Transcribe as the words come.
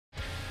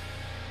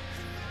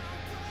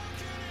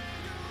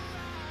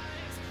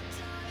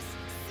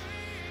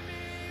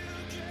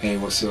Hey,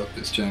 what's up?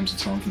 It's James and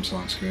Tom from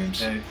Silent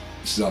Screams. Hey.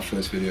 This is our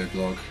first video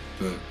blog,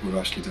 but we've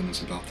actually done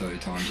this about 30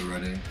 times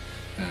already.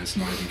 It's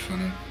not even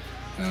funny.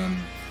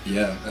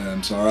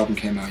 So our album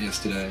came out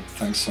yesterday.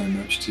 Thanks so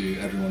much to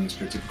everyone that's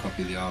picked up a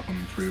copy of the album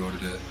and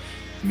pre-ordered it.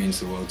 It means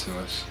the world to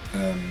us.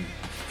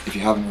 If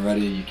you haven't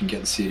already, you can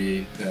get the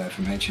CD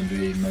from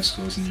HMV, most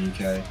stores in the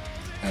UK,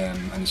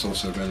 and it's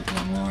also available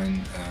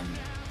online,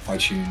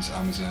 iTunes,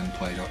 Amazon,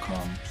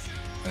 Play.com.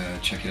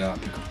 Check it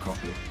out, pick up a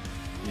copy.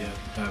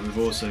 Yeah, we've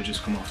also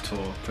just come off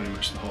tour pretty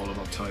much the whole of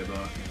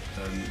October.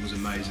 It was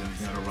amazing,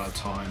 we had a rad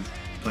time,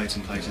 played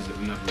some places that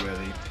we've never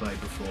really played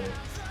before,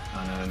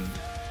 and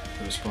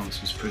the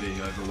response was pretty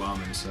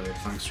overwhelming, so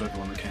thanks to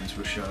everyone that came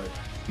to a show.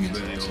 It was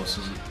really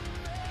awesome.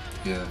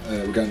 Yeah,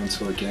 we're going on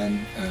tour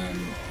again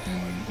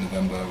in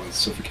November with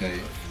Suffocate,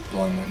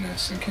 Blind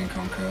Witness and King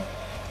Conquer.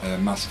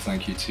 Massive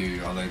thank you to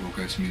our label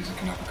Ghost Music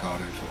and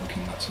Avocado for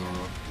hooking that tour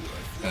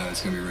up.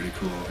 It's going to be really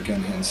cool.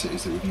 Again, hitting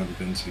cities that we've never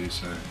been to,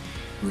 so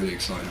really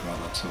excited about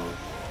that tour.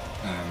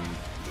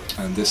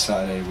 And this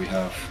Saturday we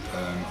have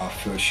our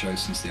first show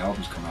since the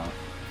album's come out.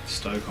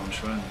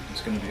 Stoke-on-Trent.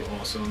 It's going to be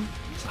awesome.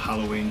 It's a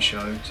Halloween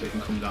show, so you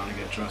can come down and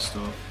get dressed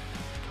up.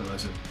 Put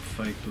loads of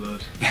fake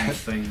blood and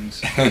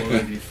things all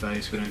over your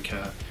face. We don't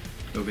care.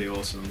 It'll be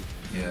awesome.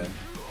 Yeah.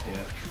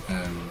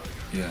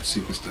 Yeah.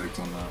 Super stoked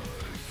on that.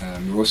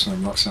 We're also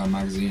in Roxanne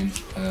magazine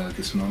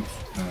this month.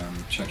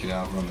 Check it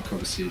out. We're on the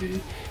cover CD.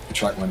 The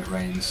track When It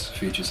Rains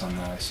features on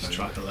there. So it's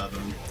track 11.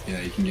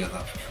 Yeah, you can get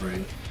that for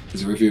free.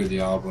 There's a review of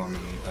the album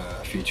and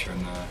a feature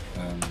in there.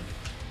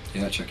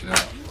 Yeah, check it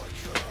out.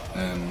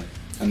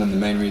 And then the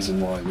main reason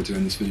why we're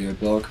doing this video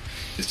blog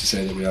is to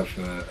say that we have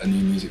a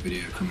new music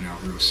video coming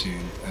out real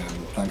soon.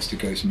 Thanks to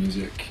Ghost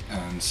Music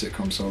and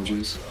Sitcom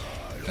Soldiers,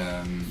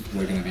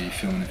 we're going to be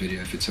filming a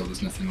video for Till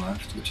There's Nothing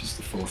Left, which is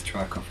the 4th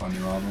track off our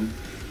new album.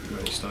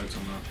 Really stoked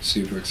on that.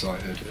 Super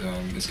excited.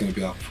 It's going to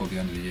be out before the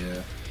end of the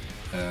year.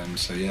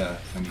 So yeah,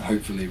 and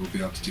hopefully we'll be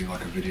able to do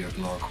like a video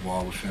blog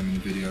while we're filming the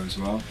video as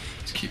well,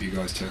 to keep you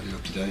guys totally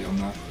up to date on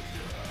that.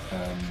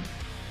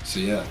 So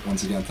yeah,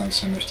 once again, thanks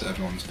so much to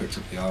everyone who's picked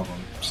up the album.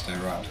 Stay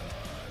rad.